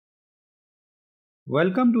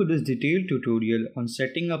Welcome to this detailed tutorial on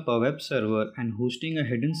setting up a web server and hosting a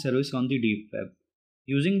hidden service on the deep web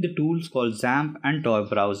using the tools called XAMPP and Tor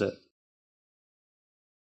browser.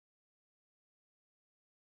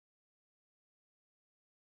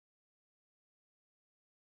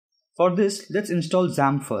 For this, let's install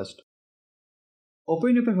XAMPP first.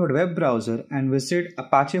 Open your preferred web browser and visit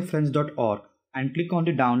apachefriends.org and click on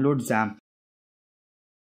the download XAMPP.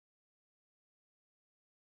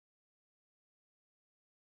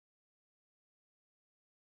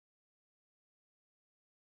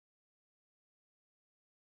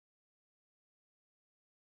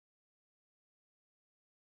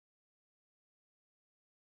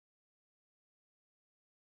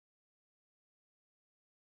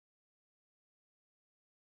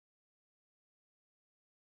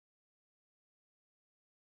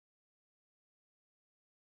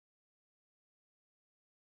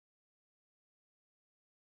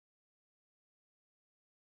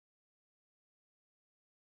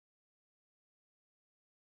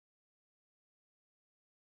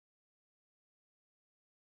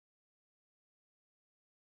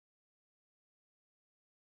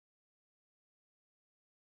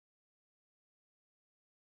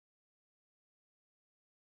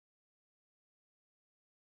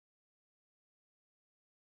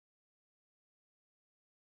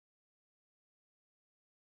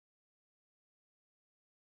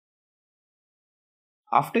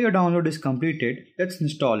 After your download is completed, let's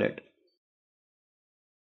install it.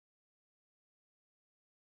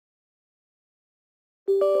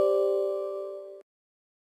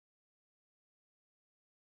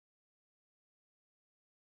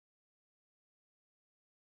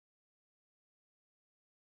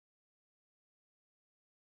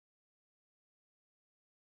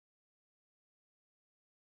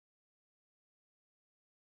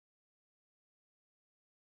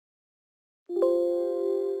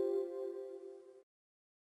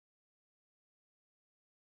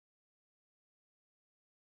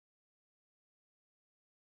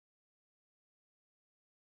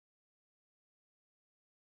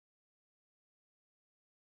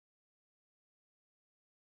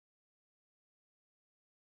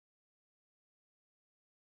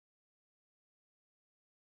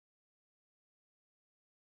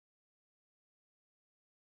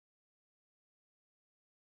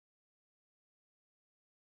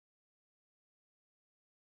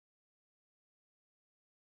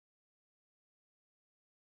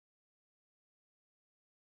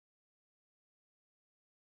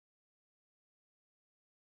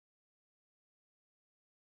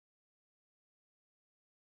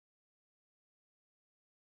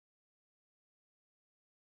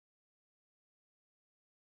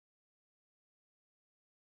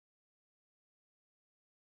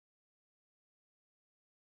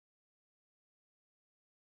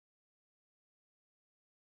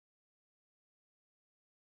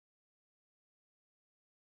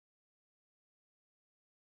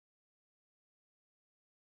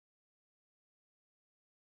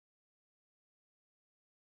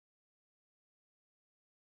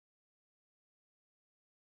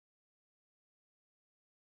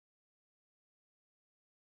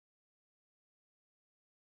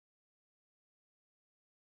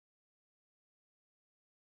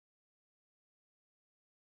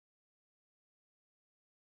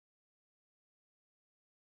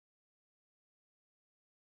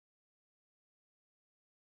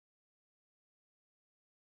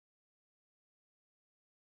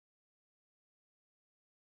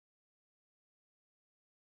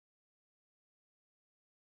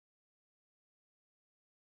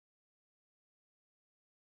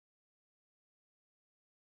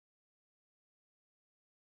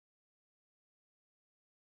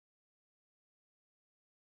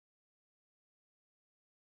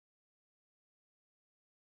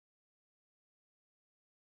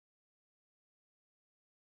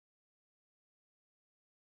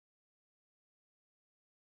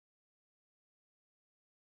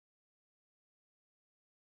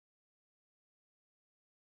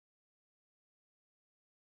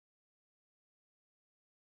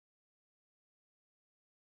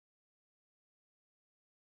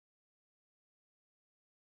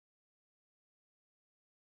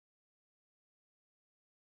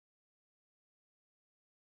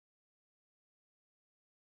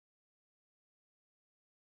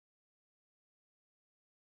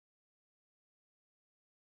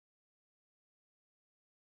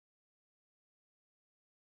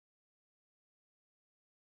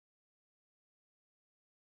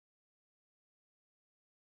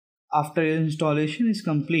 After your installation is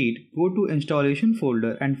complete, go to installation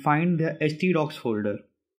folder and find the htdocs folder.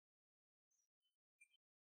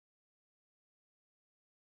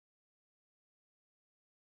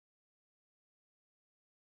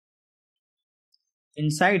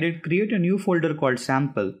 Inside it, create a new folder called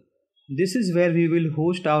sample. This is where we will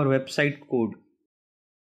host our website code.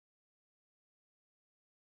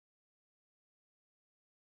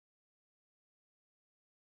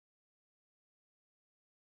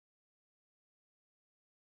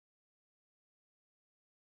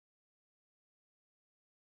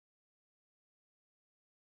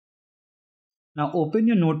 Now open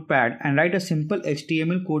your notepad and write a simple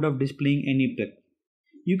HTML code of displaying any pic.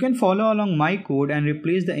 You can follow along my code and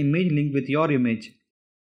replace the image link with your image.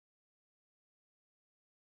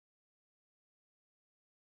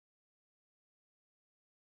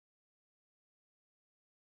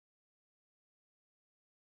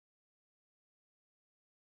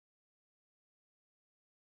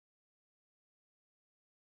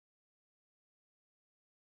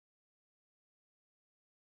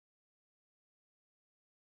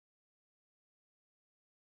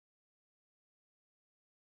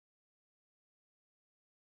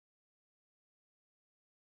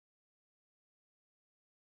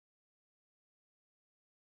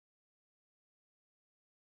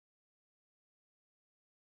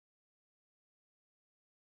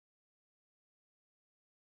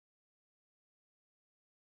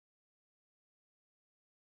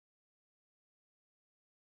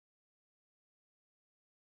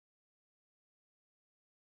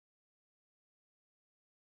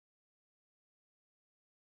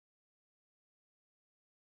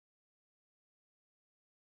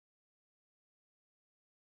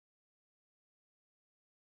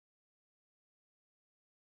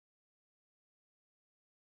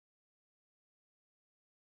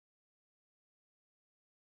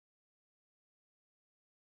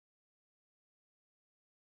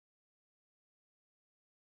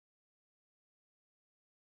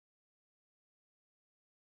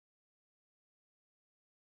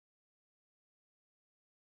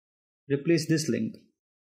 Replace this link.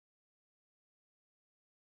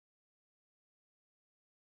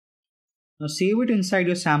 Now save it inside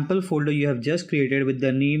your sample folder you have just created with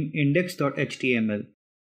the name index.html.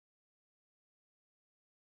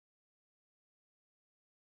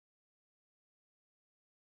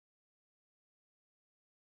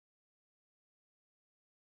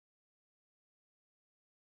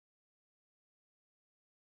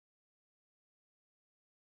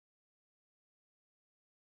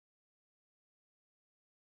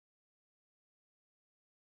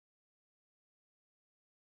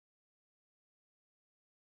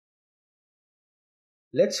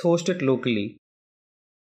 Let's host it locally.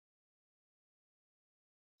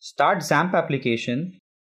 Start XAMPP application.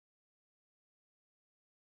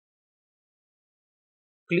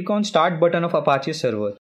 Click on Start button of Apache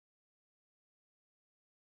server.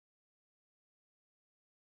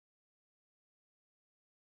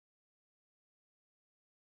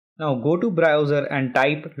 Now go to browser and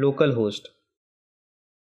type localhost.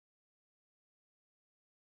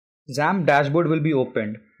 XAMPP dashboard will be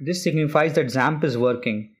opened. This signifies that XAMPP is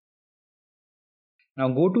working. Now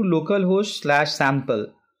go to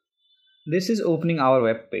localhost/sample. This is opening our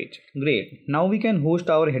web page. Great. Now we can host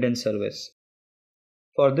our hidden service.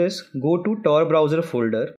 For this, go to Tor browser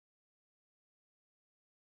folder.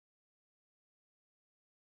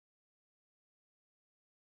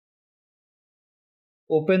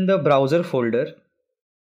 Open the browser folder.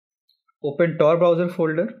 Open Tor browser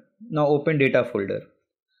folder. Now open data folder.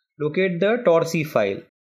 Locate the tor.c file.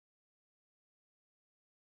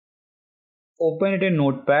 Open it in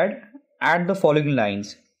Notepad. Add the following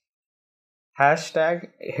lines. Hashtag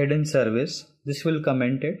hidden service. This will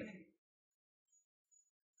comment it.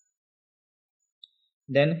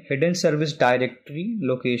 Then hidden service directory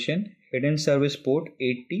location. Hidden service port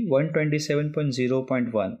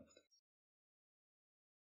 80.127.0.1.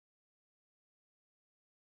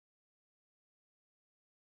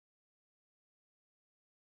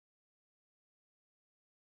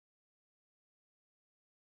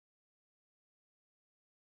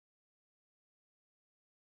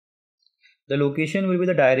 The location will be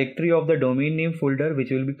the directory of the domain name folder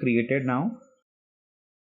which will be created now.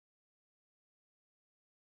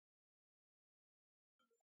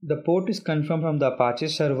 The port is confirmed from the Apache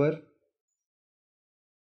server.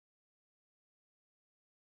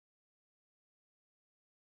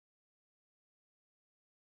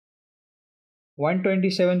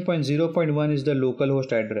 .127.0.1 is the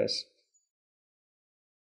localhost address.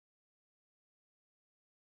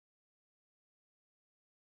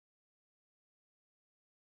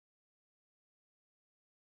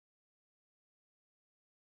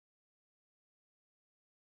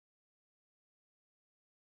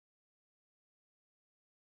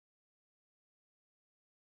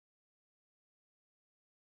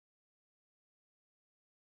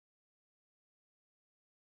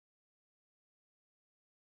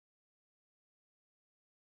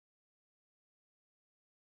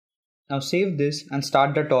 Now save this and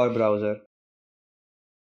start the Tor browser.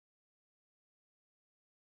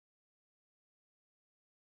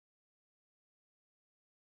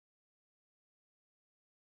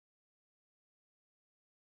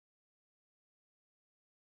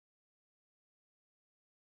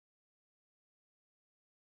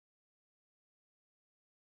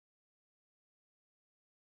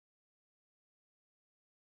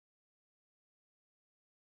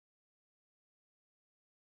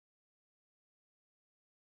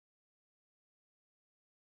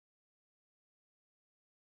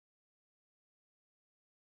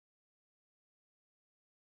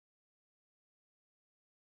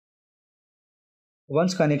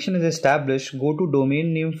 Once connection is established, go to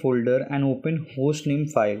domain name folder and open hostname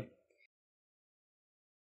file.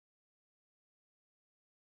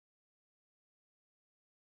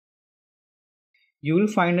 You will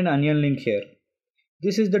find an onion link here.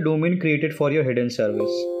 This is the domain created for your hidden service.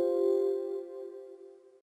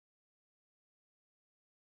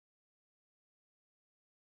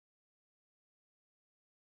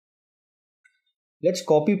 Let's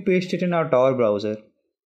copy paste it in our Tor browser.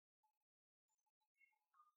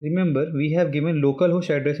 Remember, we have given localhost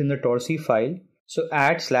address in the torc file, so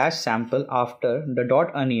add /sample after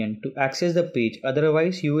the .onion to access the page,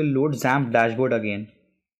 otherwise you will load XAMPP dashboard again.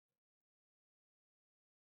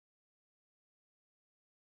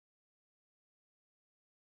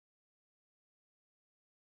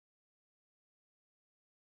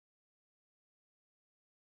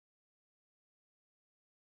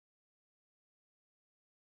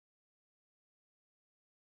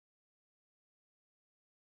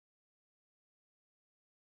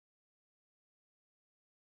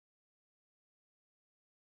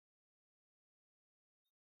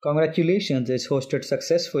 Congratulations, it's hosted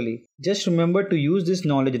successfully. Just remember to use this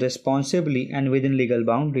knowledge responsibly and within legal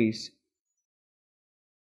boundaries.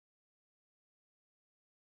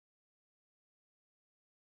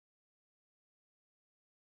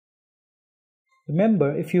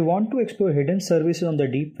 Remember, if you want to explore hidden services on the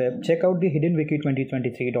deep web, check out the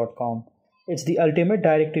hiddenwiki2023.com. It's the ultimate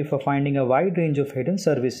directory for finding a wide range of hidden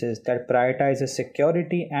services that prioritizes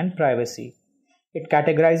security and privacy. It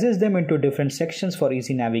categorizes them into different sections for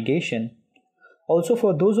easy navigation. Also,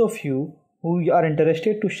 for those of you who are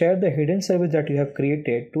interested to share the hidden service that you have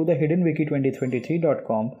created to the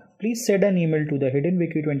hiddenwiki2023.com, please send an email to the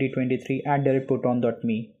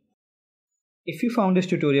hiddenwiki2023@proton.me. If you found this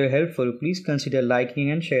tutorial helpful, please consider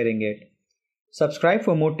liking and sharing it. Subscribe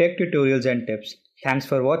for more tech tutorials and tips. Thanks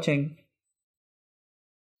for watching.